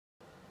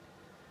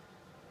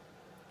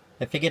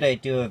I figured I'd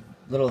do a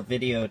little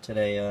video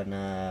today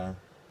on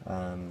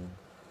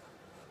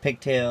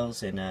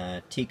pigtails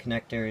and T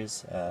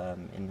connectors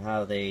and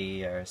how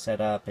they are set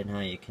up and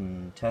how you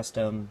can test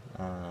them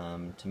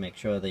to make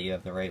sure that you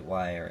have the right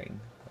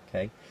wiring.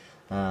 Okay.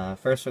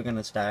 First, we're going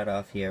to start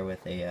off here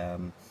with a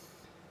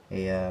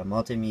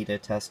multimeter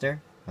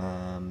tester.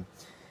 And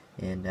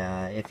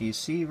if you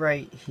see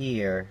right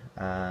here,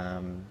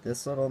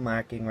 this little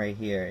marking right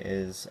here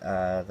is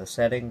the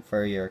setting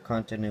for your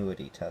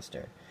continuity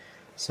tester.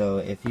 So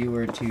if you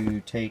were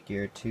to take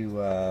your two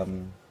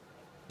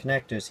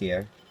connectors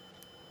here,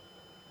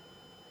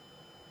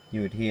 you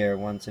would hear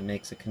once it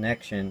makes a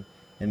connection,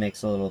 it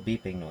makes a little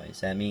beeping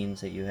noise. That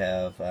means that you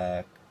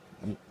have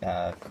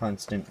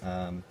constant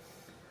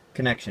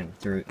connection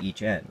through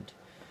each end.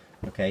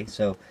 Okay,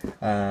 so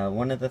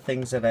one of the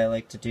things that I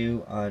like to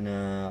do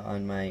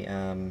on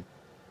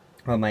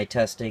my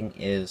testing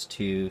is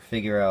to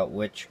figure out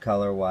which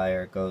color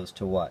wire goes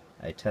to what.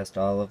 I test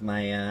all of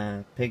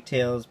my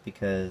pigtails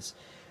because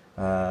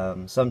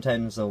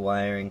sometimes the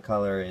wiring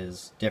color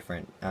is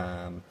different.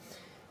 So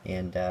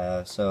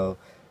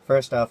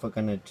first off, we're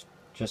going to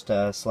just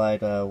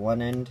slide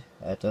one end,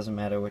 it doesn't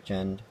matter which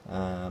end,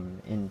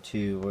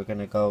 we're going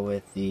to go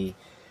with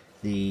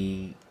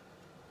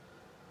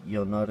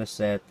you'll notice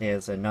that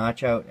there's a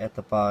notch out at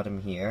the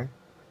bottom here.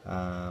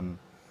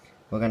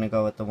 We're going to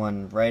go with the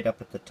one right up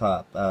at the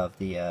top of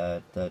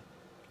the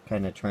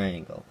kind of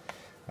triangle.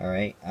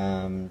 Alright,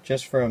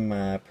 just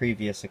from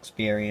previous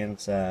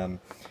experience,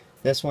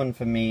 this one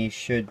for me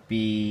should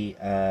be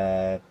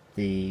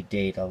the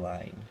data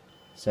line.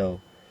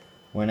 So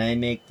when I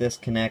make this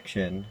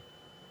connection,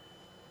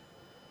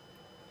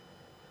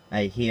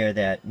 I hear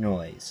that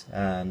noise.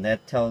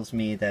 That tells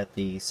me that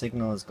the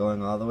signal is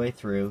going all the way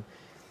through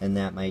and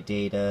that my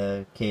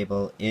data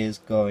cable is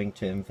going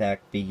to in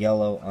fact be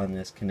yellow on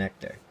this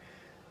connector.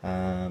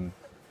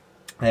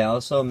 I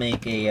also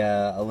make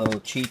a little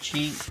cheat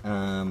sheet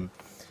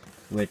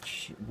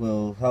which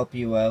will help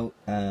you out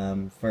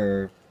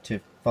to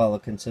follow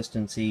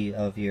consistency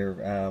of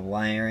your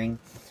wiring.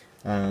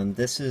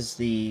 This is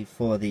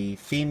for the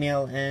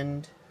female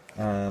end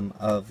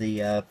of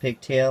the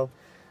pigtail,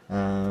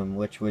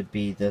 which would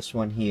be this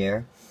one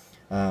here.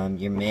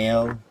 Your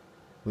male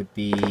would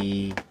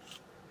be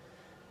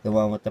the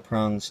one with the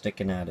prongs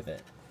sticking out of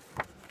it.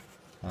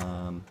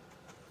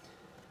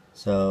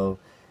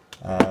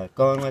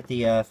 Going with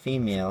the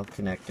female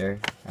connector,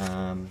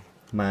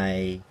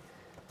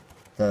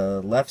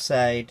 the left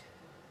side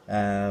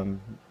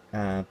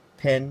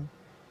pin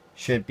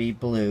should be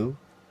blue,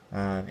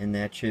 and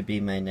that should be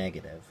my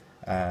negative.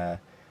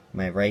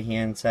 My right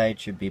hand side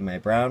should be my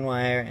brown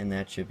wire, and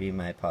that should be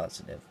my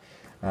positive.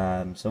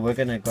 So we're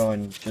going to go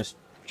and just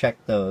check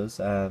those.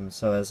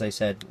 So as I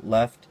said,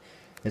 left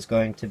is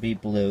going to be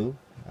blue,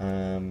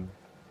 and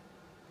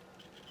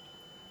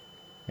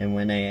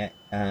when I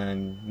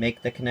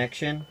make the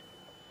connection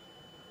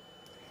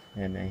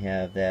and I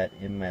have that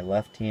in my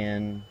left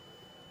hand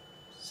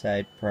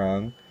side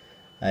prong,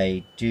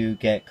 I do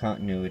get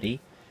continuity,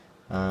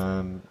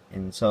 and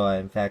so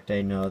in fact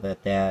I know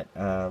that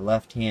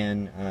left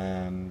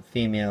hand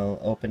female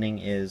opening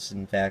is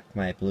in fact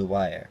my blue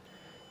wire,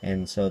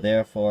 and so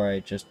therefore I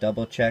just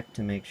double check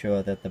to make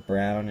sure that the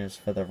brown is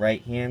for the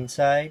right hand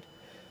side.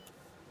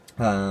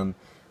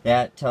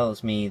 That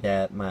tells me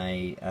that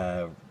my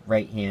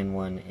right hand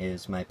one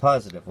is my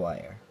positive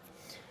wire.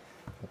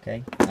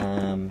 Okay.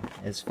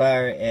 As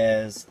far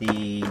as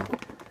the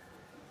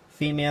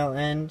female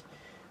end,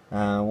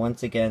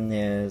 once again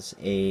there's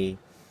a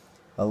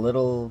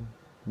little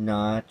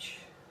notch.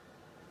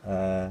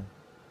 I'm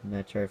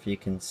not sure if you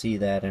can see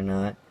that or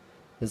not.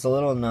 There's a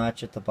little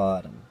notch at the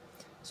bottom.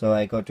 So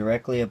I go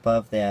directly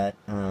above that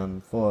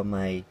for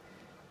my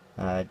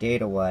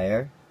data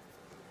wire,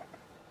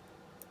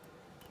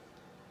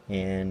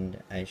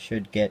 and I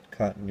should get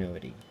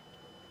continuity,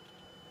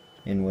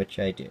 in which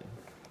I do.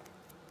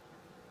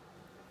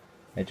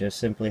 I just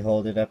simply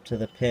hold it up to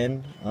the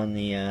pin on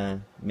the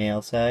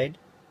male side,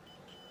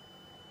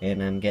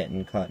 and I'm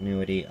getting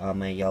continuity on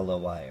my yellow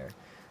wire,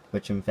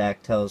 which in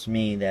fact tells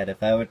me that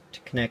if I were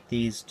to connect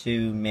these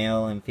two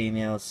male and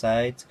female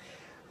sides,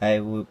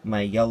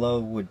 my yellow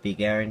would be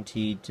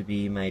guaranteed to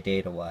be my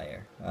data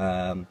wire,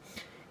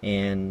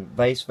 and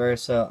vice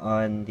versa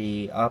on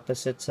the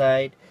opposite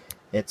side.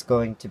 It's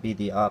going to be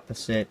the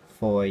opposite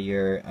for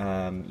your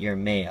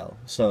male.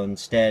 So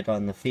instead,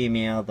 on the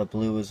female, the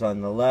blue is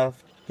on the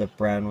left, the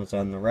brown was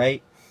on the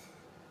right.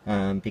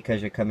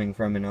 Because you're coming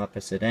from an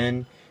opposite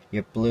end,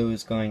 your blue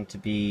is going to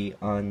be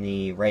on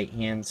the right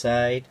hand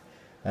side,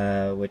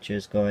 which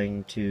is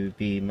going to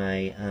be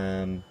my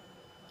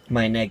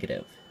my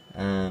negative.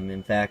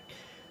 In fact,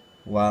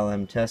 while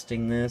I'm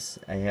testing this,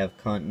 I have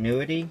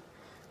continuity.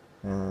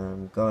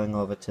 Going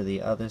over to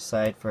the other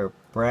side for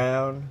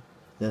brown,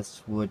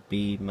 this would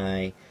be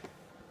my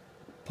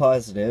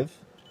positive,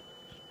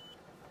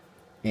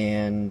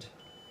 and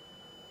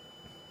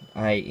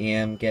I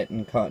am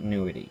getting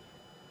continuity.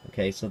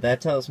 Okay, so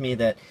that tells me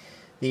that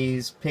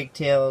these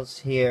pigtails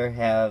here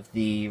have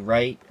the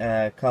right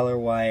color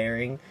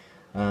wiring.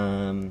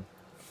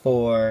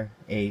 for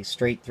a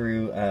straight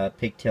through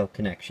pigtail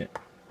connection.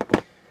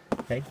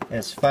 Okay,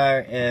 as far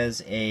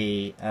as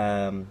a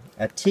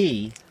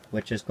T,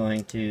 which is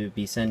going to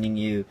be sending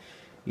you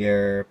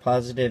your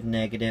positive,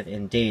 negative,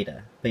 and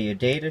data, but your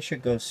data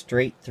should go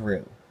straight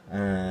through.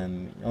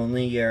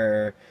 Only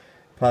your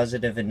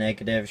positive and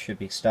negative should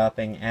be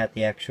stopping at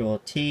the actual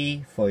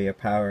T for your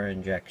power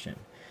injection.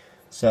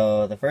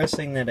 So the first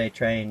thing that I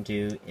try and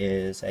do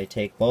is I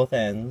take both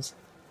ends,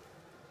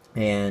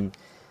 and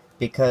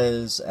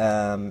because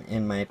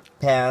in my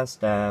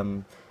past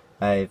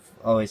I've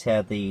always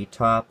had the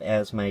top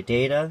as my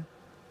data,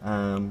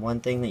 one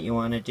thing that you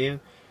want to do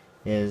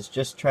is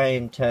just try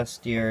and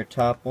test your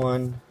top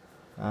one,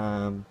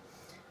 and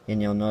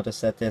you'll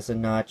notice that there's a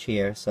notch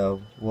here,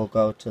 so we'll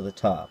go to the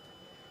top.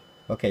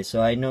 Okay,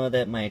 so I know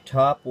that my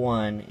top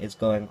one is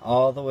going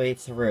all the way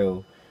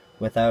through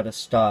without a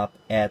stop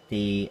at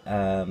the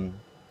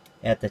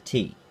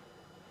T.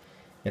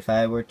 If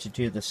I were to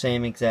do the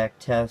same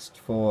exact test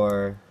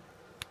for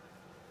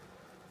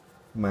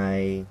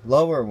my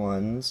lower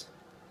ones,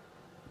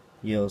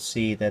 you'll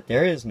see that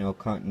there is no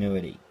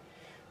continuity.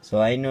 So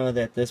I know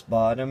that this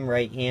bottom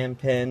right hand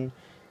pin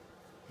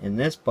and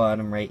this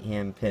bottom right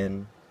hand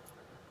pin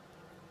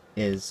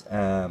is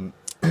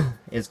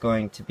is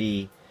going to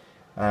be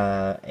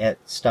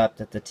stopped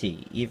at the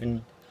T.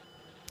 Even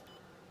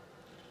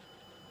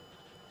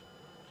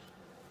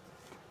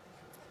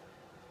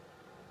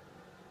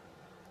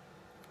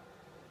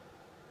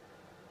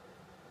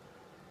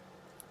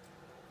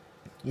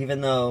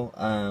though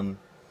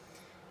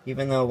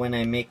when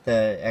I make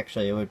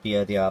actually it would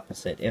be the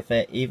opposite.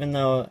 Even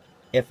though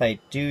if I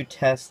do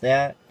test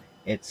that,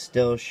 it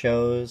still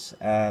shows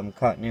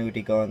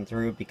continuity going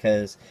through,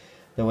 because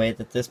the way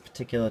that this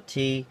particular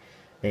T,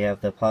 they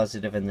have the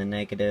positive and the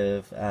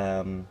negative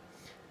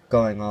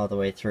going all the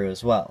way through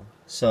as well.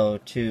 So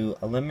to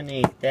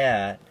eliminate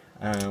that,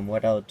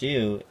 what I'll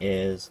do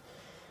is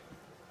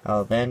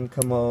I'll then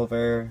come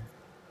over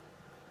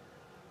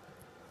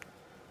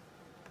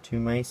to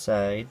my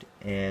side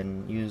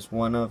and use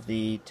one of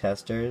the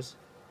testers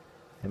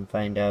and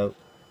find out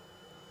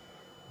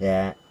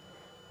that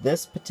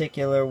this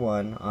particular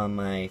one on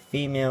my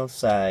female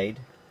side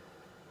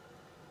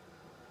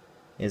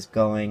is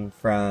going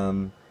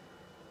from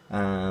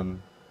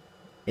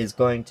is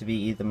going to be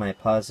either my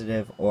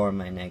positive or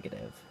my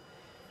negative.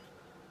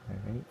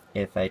 Alright,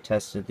 if I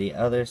tested the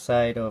other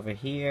side over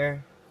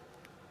here,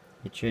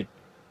 it should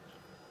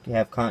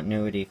have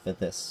continuity for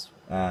this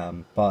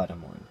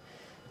bottom one.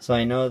 So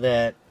I know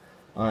that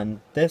on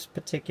this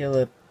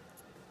particular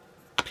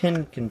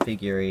pin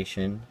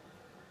configuration,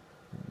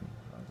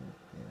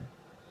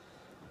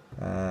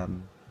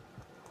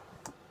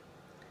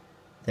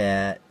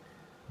 that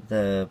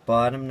the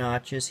bottom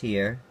notch is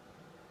here.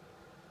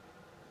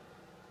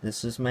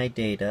 This is my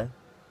data.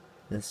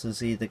 This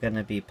is either going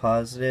to be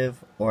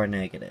positive or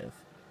negative.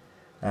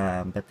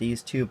 But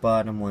these two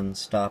bottom ones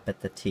stop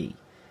at the T.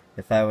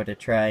 If I were to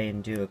try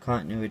and do a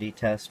continuity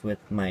test with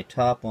my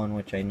top one,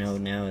 which I know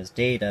now is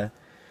data,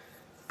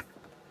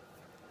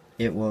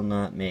 it will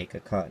not make a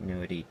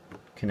continuity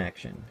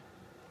connection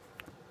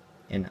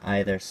in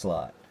either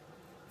slot.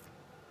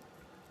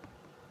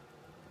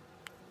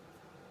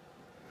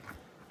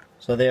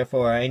 So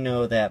therefore I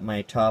know that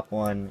my top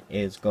one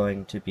is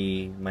going to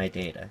be my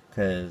data,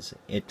 because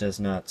it does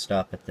not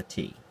stop at the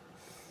T.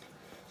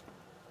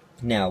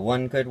 Now,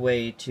 one good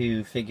way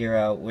to figure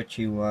out which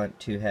you want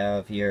to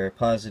have your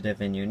positive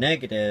and your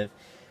negative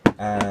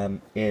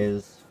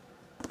is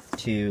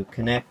to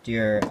connect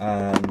your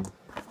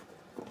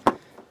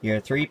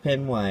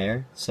 3-pin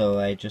wire. So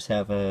I just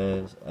have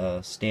a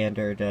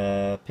standard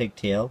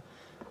pigtail.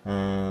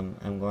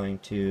 I'm going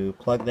to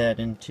plug that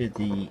into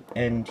the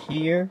end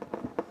here,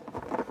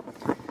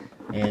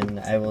 and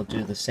I will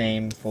do the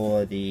same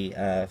for the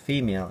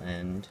female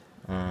end,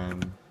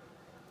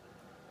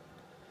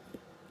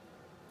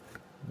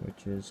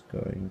 which is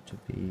going to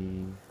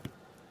be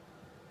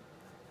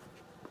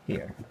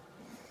here.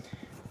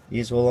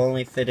 These will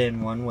only fit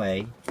in one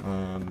way,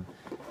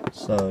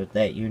 so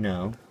that you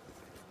know.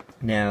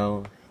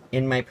 Now,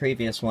 in my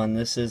previous one,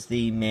 this is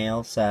the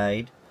male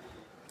side,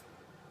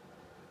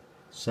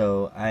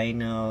 so I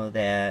know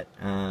that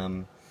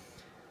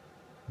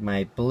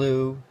my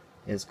blue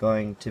is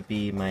going to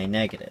be my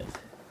negative.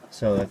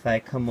 So if I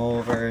come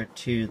over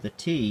to the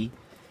T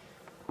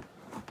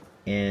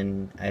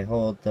and I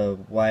hold the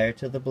wire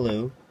to the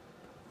blue,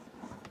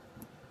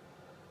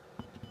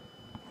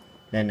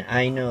 then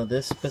I know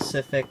this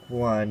specific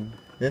one,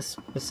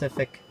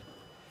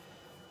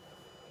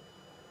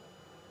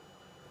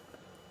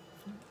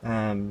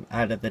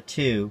 out of the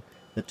two,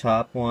 the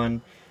top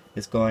one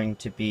is going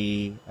to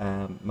be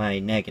my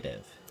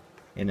negative.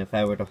 And if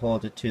I were to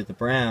hold it to the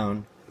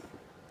brown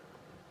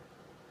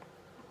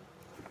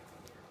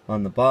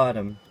on the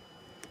bottom,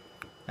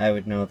 I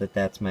would know that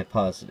that's my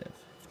positive.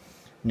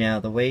 Now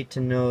the way to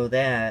know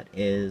that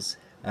is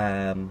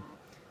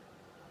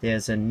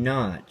there's a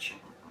notch.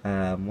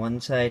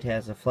 One side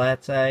has a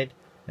flat side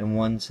and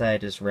one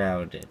side is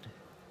rounded.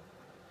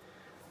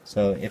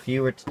 So if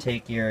you were to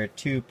take your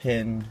two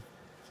pin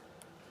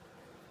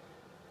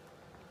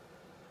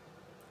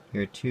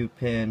connector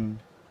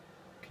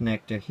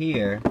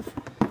here,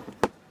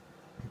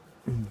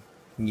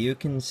 you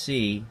can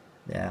see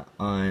that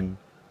on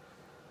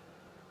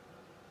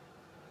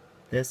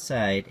this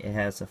side it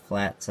has a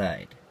flat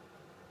side.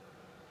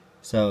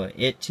 So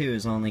it too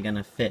is only going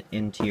to fit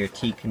into your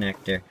T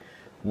connector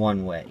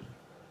one way.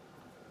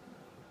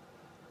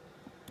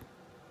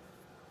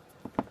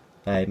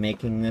 By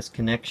making this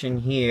connection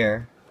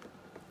here,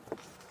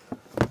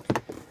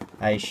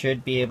 I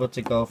should be able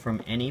to go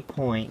from any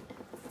point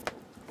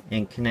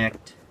and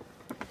connect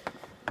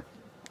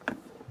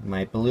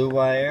my blue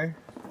wire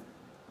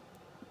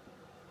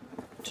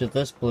to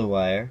this blue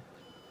wire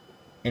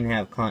and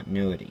have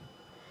continuity.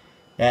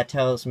 That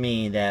tells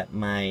me that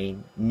my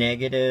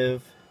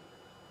negative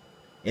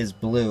is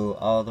blue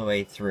all the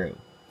way through,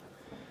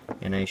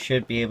 and I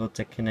should be able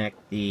to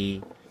connect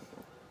the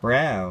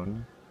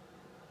brown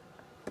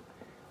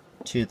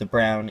to the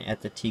brown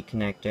at the T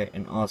connector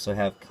and also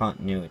have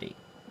continuity.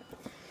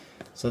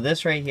 So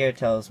this right here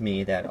tells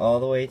me that all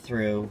the way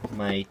through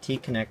my T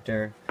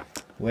connector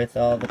with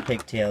all the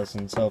pigtails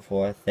and so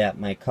forth, that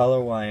my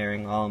color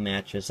wiring all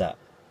matches up.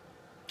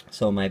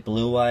 So my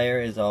blue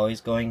wire is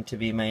always going to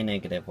be my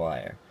negative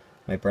wire.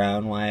 My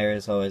brown wire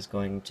is always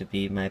going to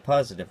be my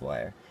positive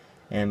wire.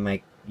 And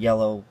my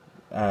yellow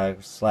 /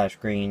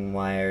 green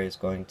wire is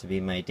going to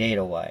be my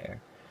data wire.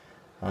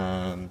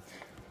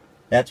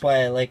 That's why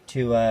I like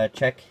to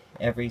check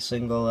every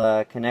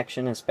single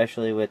connection,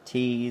 especially with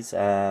T's,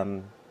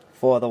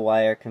 for the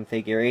wire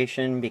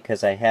configuration,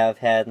 because I have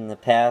had in the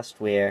past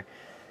where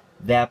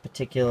this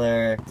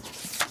particular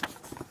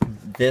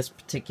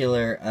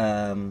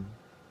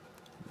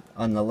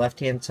on the left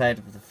hand side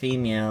of the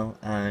female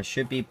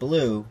should be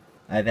blue.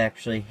 I've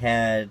actually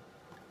had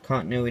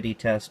continuity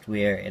test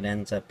where it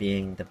ends up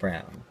being the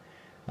brown,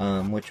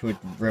 which would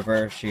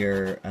reverse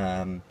your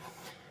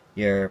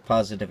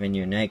positive and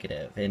your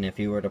negative. And if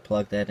you were to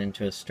plug that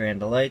into a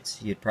strand of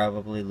lights, you'd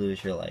probably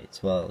lose your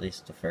lights. Well, at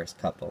least the first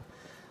couple.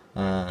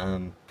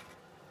 So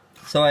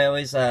I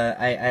always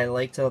I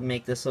like to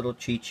make this little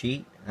cheat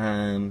sheet.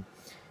 And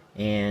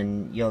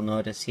you'll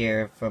notice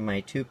here for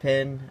my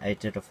 2-pin, I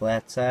did a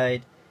flat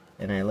side,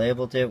 and I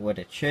labeled it what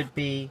it should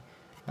be.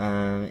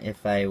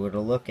 If I were to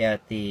look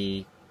at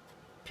the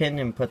pin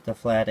and put the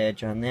flat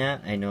edge on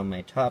that, I know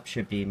my top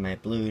should be my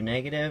blue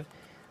negative,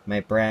 my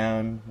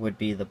brown would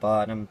be the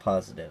bottom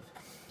positive.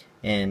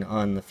 And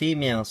on the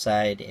female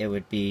side, it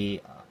would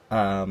be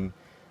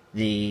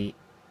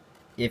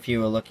if you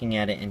were looking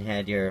at it and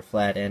had your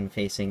flat end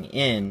facing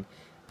in,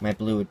 my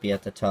blue would be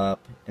at the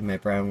top and my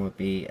brown would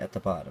be at the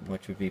bottom,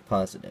 which would be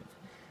positive.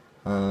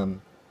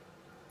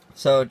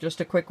 So just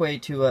a quick way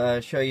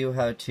to show you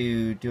how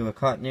to do a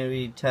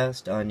continuity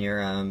test on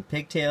your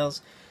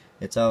pigtails.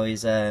 It's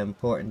always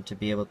important to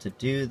be able to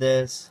do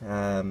this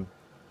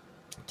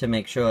to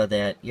make sure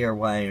that your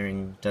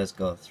wiring does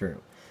go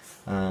through.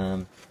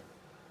 And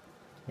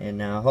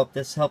I hope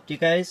this helped you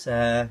guys,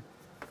 and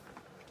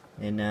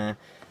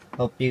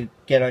hope you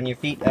get on your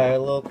feet a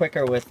little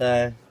quicker with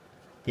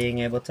being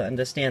able to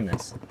understand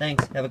this.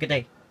 Thanks. Have a good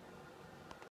day.